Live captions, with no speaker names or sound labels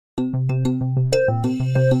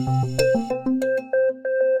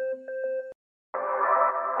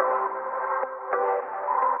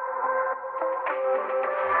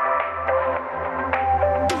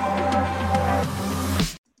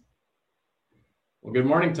Well, good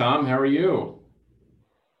morning, Tom. How are you?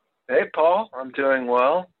 Hey, Paul, I'm doing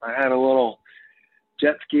well. I had a little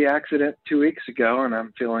jet ski accident 2 weeks ago, and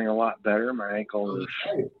I'm feeling a lot better. My Oh, ankle is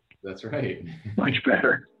that's right. That's right. much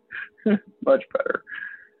better, much better.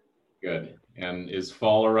 Good. And is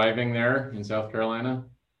fall arriving there in South Carolina?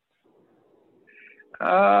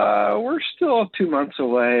 We're still 2 months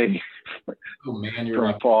away Oh man, you're from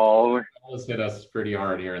lucky. fall. Fall has hit us pretty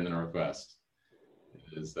hard here in the Northwest.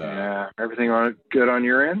 It is, Yeah, everything on good on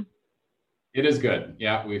your end? it is good.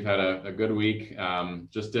 Yeah, we've had a good week.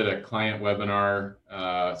 Just did a client webinar.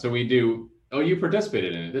 So we do, oh, you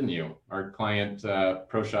participated in it, didn't you? Our client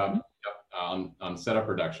pro shop on setup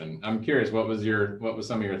reduction. I'm curious, what was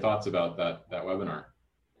some of your thoughts about that webinar?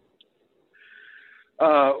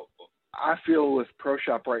 Uh, I feel with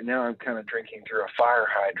ProShop right now, I'm kind of drinking through a fire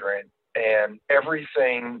hydrant, and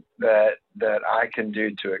everything that I can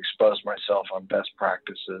do to expose myself on best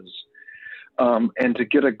practices, and to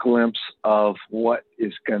get a glimpse of what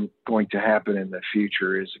is going to happen in the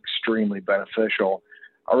future is extremely beneficial.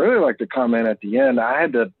 I really like the comment at the end. I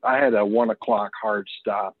had a 1 o'clock hard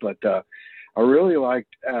stop, but I really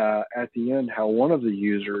liked at the end how one of the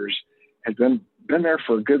users had been there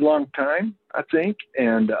for a good long time, I think,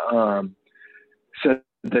 and said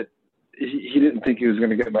that he didn't think he was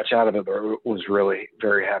going to get much out of it, but was really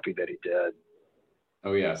very happy that he did.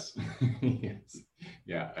 Oh yes, yes,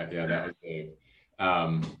 yeah, yeah. That was Dave.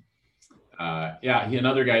 Um, yeah,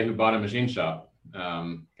 another guy who bought a machine shop,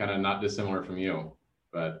 kind of not dissimilar from you,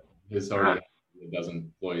 but his already had a dozen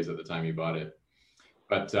employees at the time he bought it.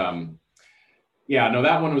 But yeah, no,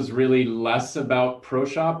 that one was really less about pro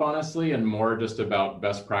shop, honestly, and more just about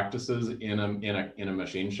best practices in a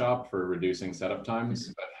machine shop for reducing setup times,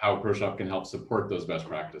 but how pro shop can help support those best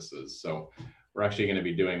practices. So we're actually going to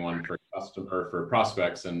be doing one for customer for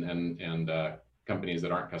prospects and companies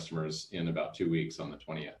that aren't customers in about 2 weeks on the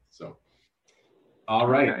 20th. So all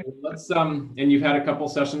right, Okay. let's and you've had a couple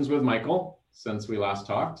sessions with Michael since we last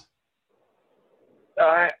talked.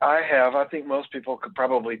 I have. I think most people could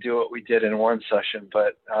probably do what we did in one session,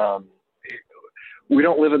 but we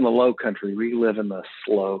don't live in the low country. We live in the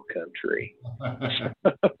slow country.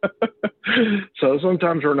 So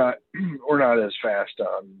sometimes we're not as fast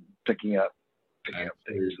on picking up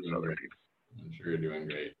things as other people. I'm sure you're doing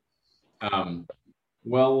great.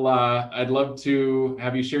 Well, I'd love to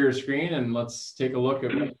have you share your screen and let's take a look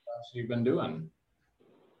at what you've been doing.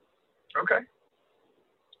 Okay.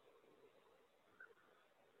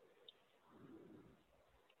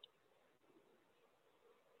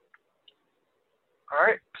 All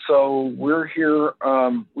right. So we're here.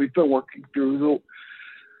 We've been working through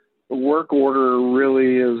the work order.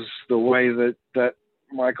 Really is the way that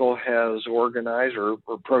Michael has organized, or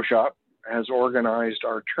ProShop has organized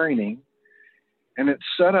our training, and it's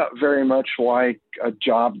set up very much like a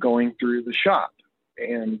job going through the shop.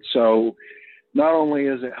 And so not only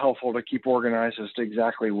is it helpful to keep organized as to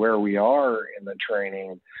exactly where we are in the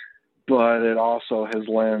training, but it also has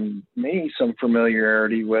lent me some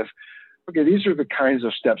familiarity with, okay, these are the kinds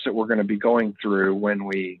of steps that we're going to be going through when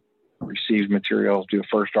we receive materials, do a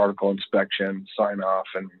first article inspection, sign off,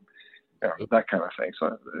 and that kind of thing.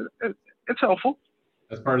 So it's helpful.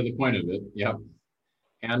 That's part of the point of it. Yep.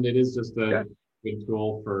 And it is just a Yeah. good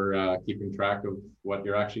tool for keeping track of what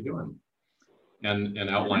you're actually doing and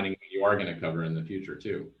outlining what you are going to cover in the future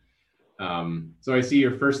too. So I see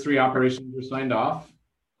your first 3 operations are signed off,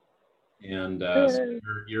 and so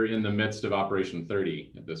you're in the midst of Operation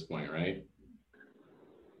 30 at this point, right?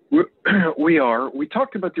 We are. We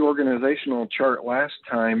talked about the organizational chart last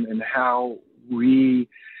time and how we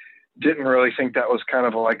didn't really think that was kind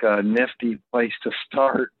of like a nifty place to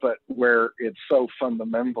start, but where it's so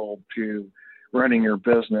fundamental to running your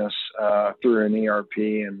business through an ERP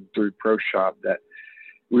and through ProShop that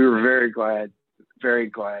we were very glad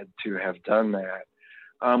to have done that.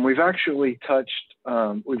 We've actually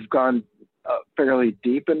we've gone fairly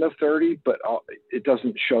deep into 30, but it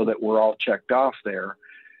doesn't show that we're all checked off there.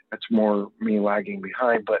 That's more me lagging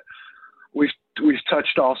behind, but we've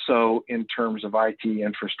touched also in terms of IT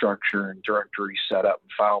infrastructure and directory setup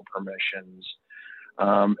and file permissions.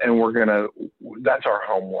 And that's our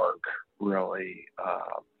homework really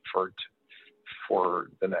for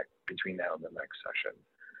the next, between now and the next session.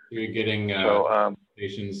 You're getting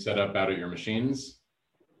stations set up out at your machines?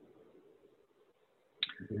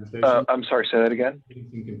 I'm sorry, say that again.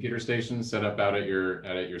 Some computer stations set up out at your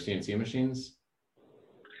CNC machines?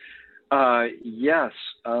 Yes.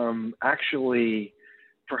 Actually,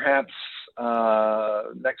 perhaps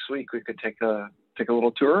next week we could take a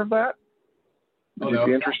little tour of that. Would you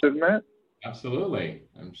be interested in that? Absolutely.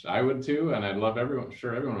 I would too, and I'd love everyone.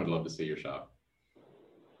 Sure, everyone would love to see your shop.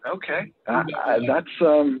 Okay. Who doesn't like, That's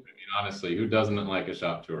honestly, who doesn't like a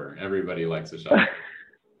shop tour? Everybody likes a shop tour.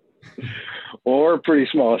 well, we're a pretty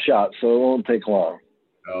small shop, so it won't take long.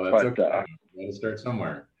 Oh, that's But okay. You got to start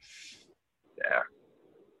somewhere. yeah.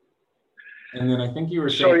 And then I think you were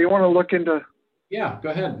So saying, you want to look into? yeah, go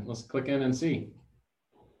ahead. Let's click in and see.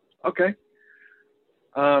 Okay.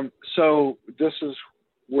 So this is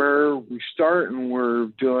where we start, and we're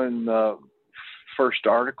doing the first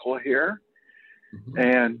article here.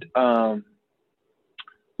 And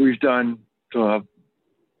we've done the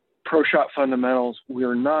Pro Shop fundamentals.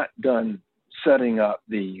 We're not done setting up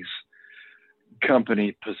these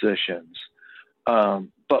company positions,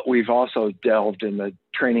 but we've also delved in the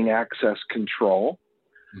training access control.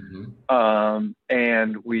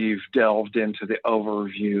 And we've delved into the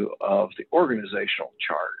overview of the organizational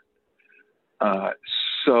chart.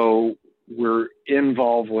 So we're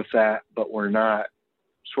involved with that, but we're not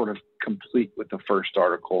sort of complete with the first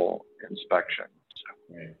article inspection.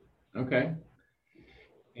 So. Right. Okay.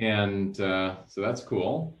 And so that's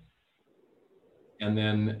cool. And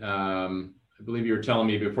then I believe you were telling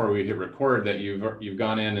me before we hit record that you've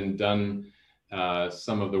gone in and done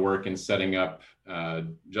some of the work in setting up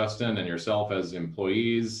Justin and yourself as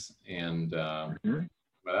employees and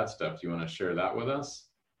that stuff. Do you want to share that with us?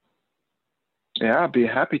 Yeah, I'd be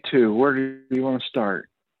happy to. Where do you want to start?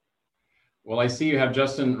 Well, I see you have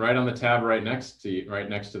Justin right on the tab right next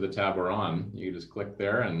to the tab we're on. You just click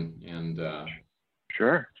there and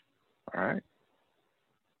Sure. All right.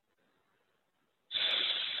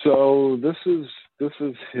 So this is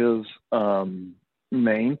his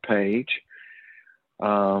main page,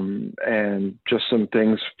 and just some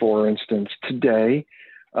things. For instance, today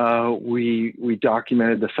we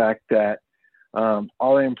documented the fact that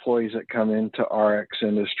all the employees that come into RX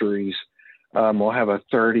Industries will have a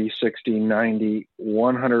 30, 60, 90,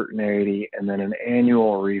 180, and then an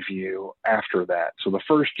annual review after that. So the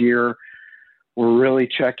first year, we're really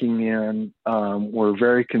checking in. We're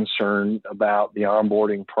very concerned about the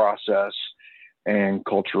onboarding process and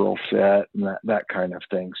cultural fit and that kind of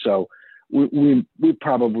thing. So we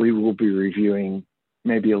probably will be reviewing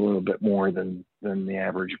maybe a little bit more than the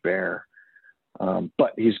average bear.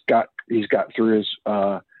 But he's got through his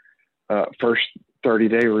first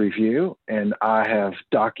 30-day review, and I have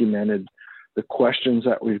documented the questions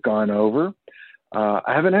that we've gone over. I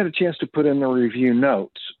haven't had a chance to put in the review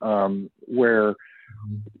notes where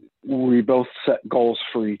we both set goals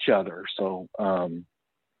for each other. So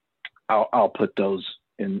I'll put those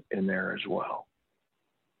in there as well.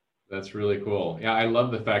 That's really cool. Yeah, I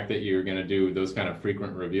love the fact that you're going to do those kind of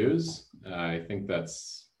frequent reviews. I think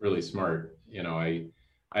that's really smart. You know,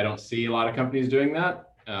 I don't see a lot of companies doing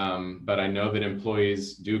that, but I know that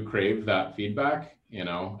employees do crave that feedback, you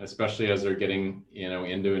know, especially as they're getting, you know,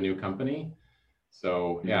 into a new company.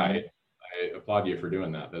 So yeah, I applaud you for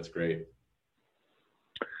doing that. That's great.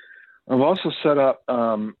 I've also set up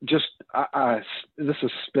this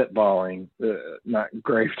is spitballing, not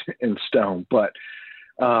engraved in stone, but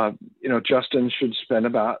you know, Justin should spend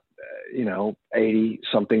about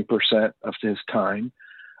 80-something% of his time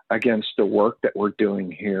against the work that we're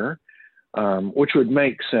doing here, which would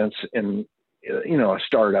make sense in a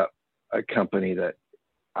startup, a company that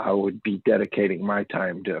I would be dedicating my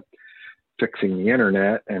time to fixing the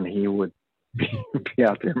internet, and he would be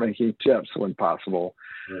out there making chips when possible.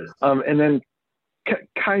 Yes. And then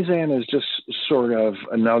Kaizen is just sort of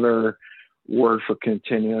another word for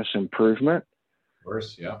continuous improvement. Of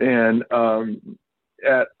course, yeah. And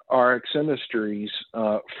at RX Industries,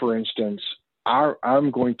 for instance,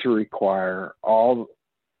 I'm going to require all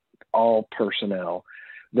personnel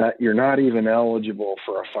that you're not even eligible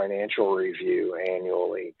for a financial review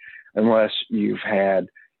annually unless you've had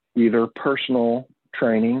either personal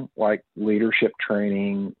training like leadership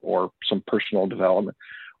training or some personal development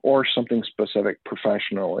or something specific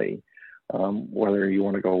professionally, whether you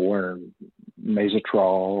want to go learn Mesotrol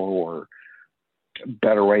or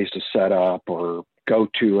better ways to set up or go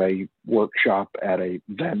to a workshop at a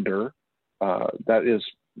vendor that is,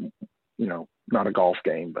 not a golf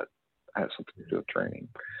game, but has something to do with training.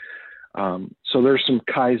 So there's some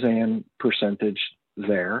Kaizen percentage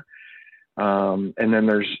there. And then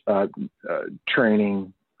there's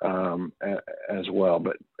training as well.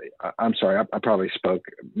 But I'm sorry, I probably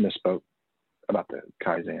misspoke about the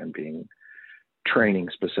Kaizen being training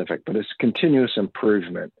specific, but it's continuous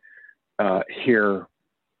improvement here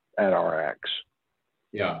at RX.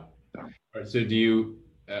 Yeah. All right, so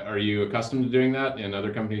are you accustomed to doing that in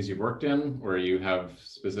other companies you've worked in, where you have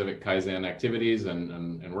specific Kaizen activities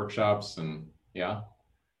and workshops and yeah?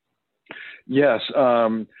 Yes.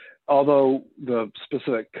 Although the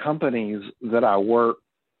specific companies that I work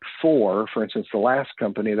for instance, the last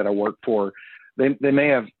company that I worked for, they may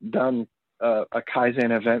have done a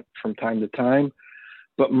Kaizen event from time to time,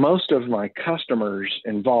 but most of my customers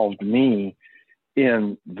involved me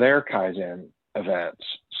in their Kaizen events.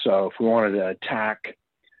 So if we wanted to attack,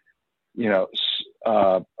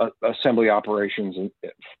 assembly operations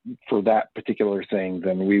for that particular thing,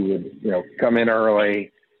 then we would, come in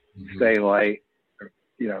early, stay late,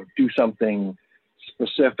 do something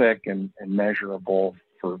specific and measurable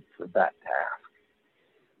for that task.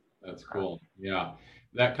 That's cool. Yeah.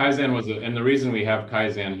 That Kaizen was, and the reason we have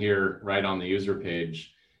Kaizen here right on the user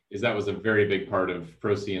page is that was a very big part of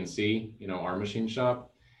ProCNC, our machine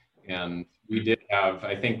shop. And we did have,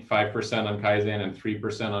 I think, 5% on Kaizen and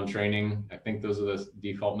 3% on training. I think those are the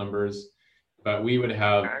default numbers. But we would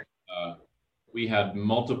have, we had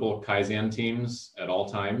multiple Kaizen teams at all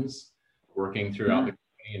times working throughout the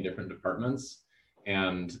company in different departments.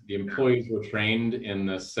 And the employees were trained in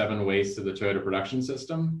the 7 wastes of the Toyota production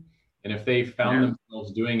system. And if they found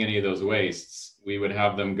themselves doing any of those wastes, we would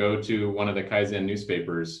have them go to one of the Kaizen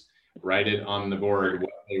newspapers, write it on the board what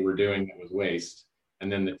they were doing that was waste.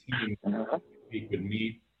 And then the team would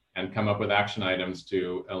meet and come up with action items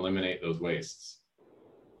to eliminate those wastes.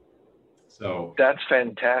 So that's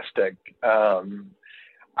fantastic. I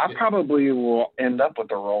probably will end up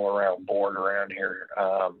with a roll around board around here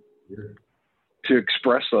to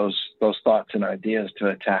express those thoughts and ideas to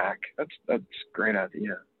attack. That's a great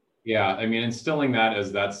idea. Yeah, I mean, instilling that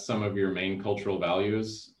as that's some of your main cultural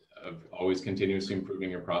values of always continuously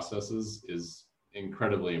improving your processes is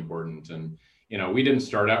incredibly important. And we didn't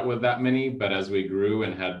start out with that many, but as we grew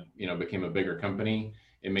and had became a bigger company,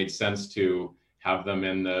 it made sense to have them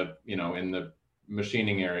in the in the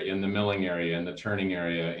machining area, in the milling area, in the turning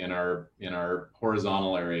area, in our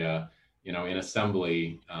horizontal area, in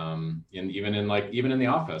assembly, even in the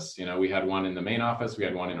office. We had one in the main office, we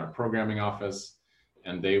had one in our programming office,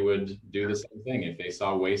 and they would do the same thing. If they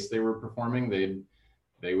saw waste they were performing,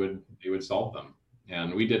 they would solve them.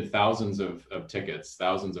 And we did thousands of tickets,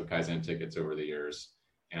 thousands of Kaizen tickets over the years,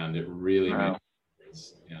 and it really made a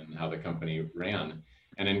difference in how the company ran.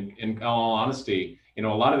 And in all honesty, a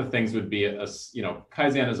lot of the things would be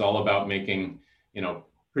Kaizen is all about making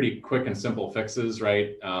pretty quick and simple fixes,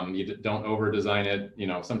 right? You don't over design it.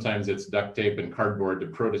 Sometimes it's duct tape and cardboard to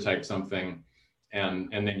prototype something, and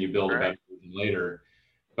then you build a better version later.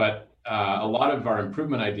 But a lot of our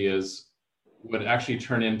improvement ideas would actually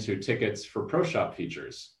turn into tickets for pro shop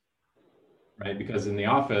features, right? Because in the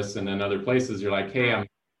office and in other places, you're like, hey,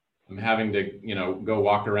 I'm having to, go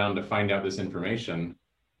walk around to find out this information.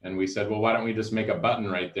 And we said, well, why don't we just make a button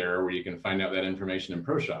right there where you can find out that information in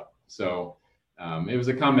pro shop? So it was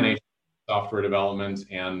a combination of software development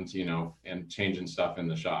and, and changing stuff in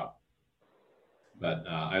the shop. But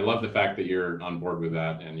I love the fact that you're on board with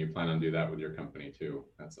that and you plan on do that with your company too.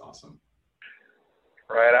 That's awesome.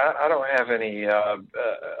 Right. I don't have any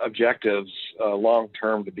objectives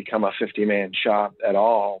long-term to become a 50-man shop at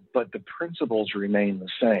all, but the principles remain the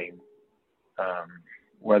same,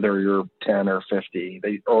 whether you're 10 or 50,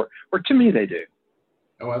 or to me, they do.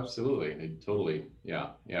 Oh, absolutely. They totally.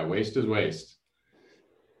 Yeah. Waste is waste.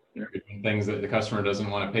 Yeah. Things that the customer doesn't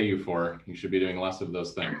want to pay you for, you should be doing less of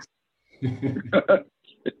those things.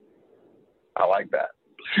 I like that.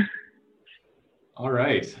 All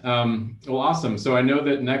right. Well, awesome. So I know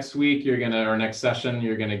that next week next session,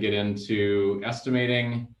 you're going to get into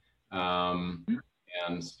estimating and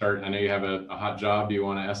start. I know you have a hot job you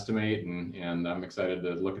want to estimate, and I'm excited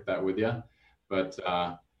to look at that with you. But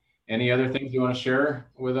any other things you want to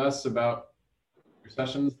share with us about your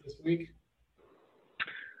sessions this week?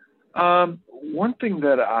 One thing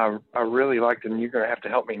that I really liked, and you're going to have to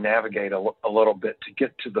help me navigate a little bit to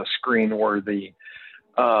get to the screen where the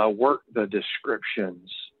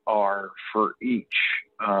descriptions are for each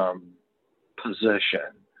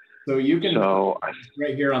position. So you can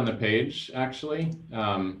right here on the page, actually,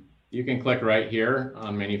 you can click right here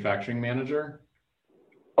on Manufacturing Manager.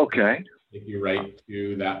 Okay. Take you right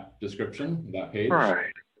to that description, that page. All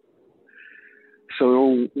right.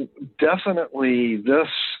 So definitely this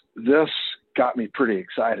got me pretty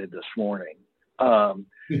excited this morning. So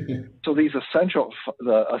these essential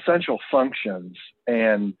functions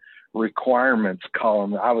and requirements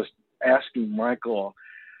column, I was asking Michael,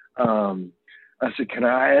 I said, can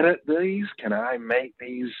I edit these? Can I make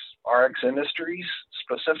these RX Industries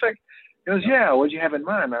specific? He goes, yeah, what'd you have in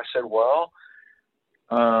mind? I said, well,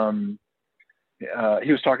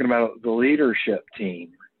 he was talking about the leadership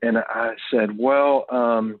team. And I said, well,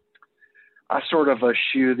 I sort of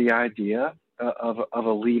eschew the idea of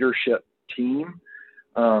a leadership team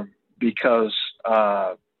because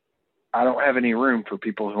I don't have any room for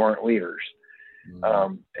people who aren't leaders.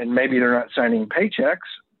 Mm. And maybe they're not signing paychecks,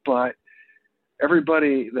 but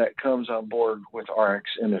everybody that comes on board with RX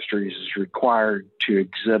Industries is required to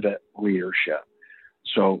exhibit leadership.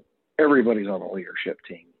 So everybody's on the leadership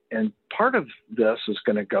team. And part of this is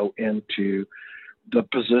going to go into the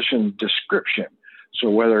position description. So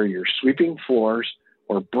whether you're sweeping floors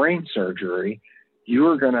or brain surgery, you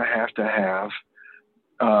are going to have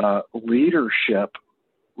leadership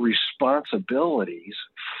responsibilities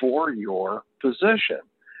for your position.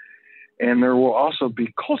 And there will also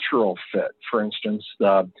be cultural fit. For instance,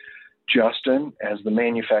 Justin, as the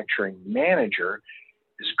manufacturing manager,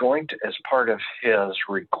 is going to, as part of his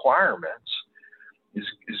requirements,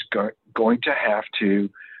 is going to have to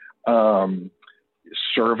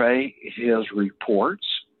survey his reports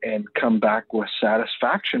and come back with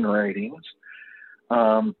satisfaction ratings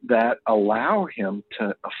that allow him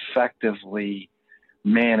to effectively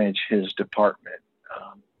manage his department.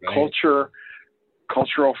 Right.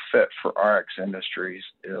 Cultural fit for RX Industries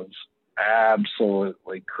is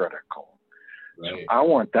absolutely critical. Right. So I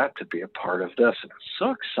want that to be a part of this, and I'm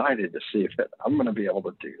so excited to see if I'm going to be able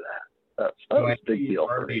to do that. That was a big deal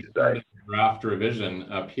for me today. Draft revision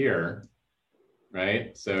up here,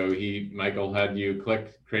 right? So Michael had you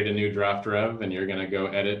create a new draft rev, and you're going to go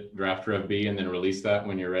edit draft rev B and then release that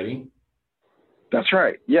when you're ready. That's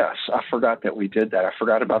right. Yes, I forgot that we did that. I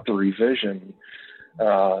forgot about the revision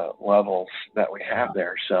levels that we have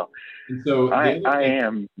there. So I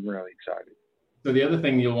am really excited. So the other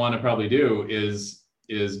thing you'll want to probably do is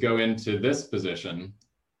go into this position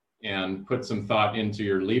and put some thought into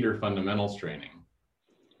your leader fundamentals training.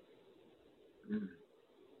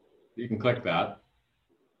 You can click that.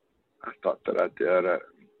 I thought that I did it.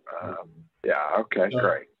 Yeah, okay,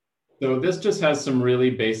 great. So this just has some really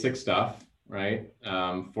basic stuff, right?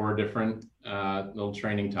 4 different little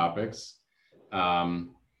training topics. But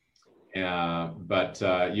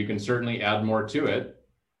you can certainly add more to it.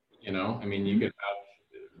 You know, I mean, you could have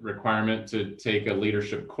requirement to take a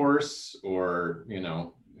leadership course, or, you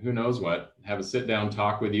know, who knows what, have a sit down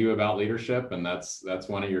talk with you about leadership. And that's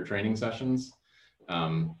one of your training sessions.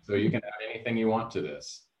 So you can add anything you want to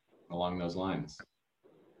this along those lines.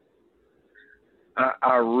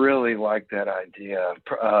 I really like that idea.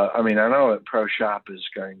 I mean, I know that ProShop is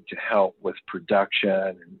going to help with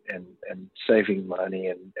production and saving money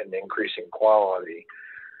and increasing quality.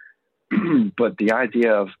 But the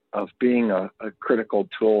idea of being a critical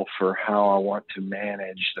tool for how I want to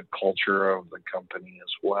manage the culture of the company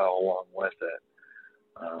as well, along with it,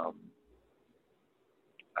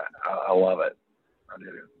 I love it. I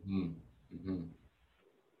do. Mm-hmm. Mm-hmm.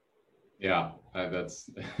 Yeah, that's.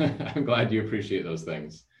 I'm glad you appreciate those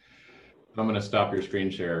things. I'm going to stop your screen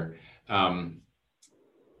share.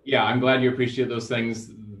 Yeah, I'm glad you appreciate those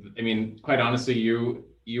things. I mean, quite honestly,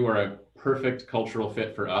 you are a perfect cultural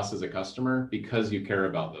fit for us as a customer because you care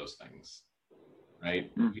about those things,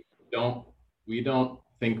 right? We don't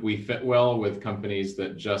think we fit well with companies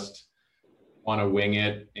that just want to wing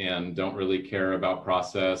it and don't really care about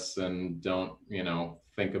process and don't, you know,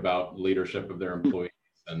 think about leadership of their employees.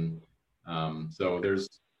 And so there's,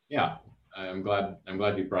 yeah, I'm glad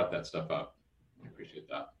you brought that stuff up. I appreciate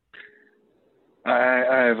that.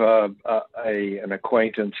 I have an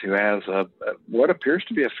acquaintance who has what appears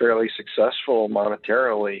to be a fairly successful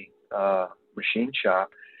monetarily machine shop,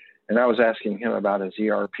 and I was asking him about his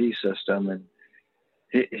ERP system, and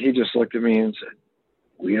he just looked at me and said,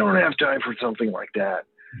 "We don't have time for something like that."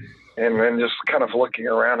 And then just kind of looking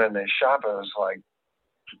around in his shop, I was like,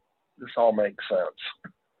 "This all makes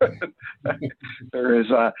sense." There is,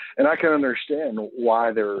 and I can understand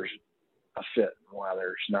why there's a fit and why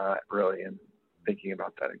there's not really in thinking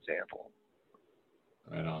about that example.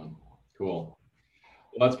 Right on. Cool.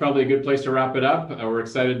 Well, that's probably a good place to wrap it up. We're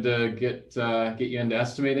excited to get you into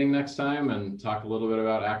estimating next time and talk a little bit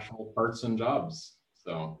about actual parts and jobs.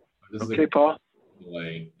 So this okay, Paul.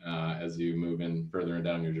 Delay as you move in further and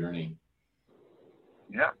down your journey.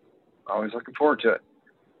 Yeah, always looking forward to it.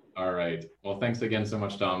 All right. Well, thanks again so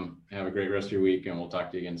much, Tom. Have a great rest of your week, and we'll talk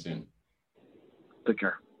to you again soon. Take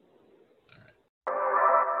care.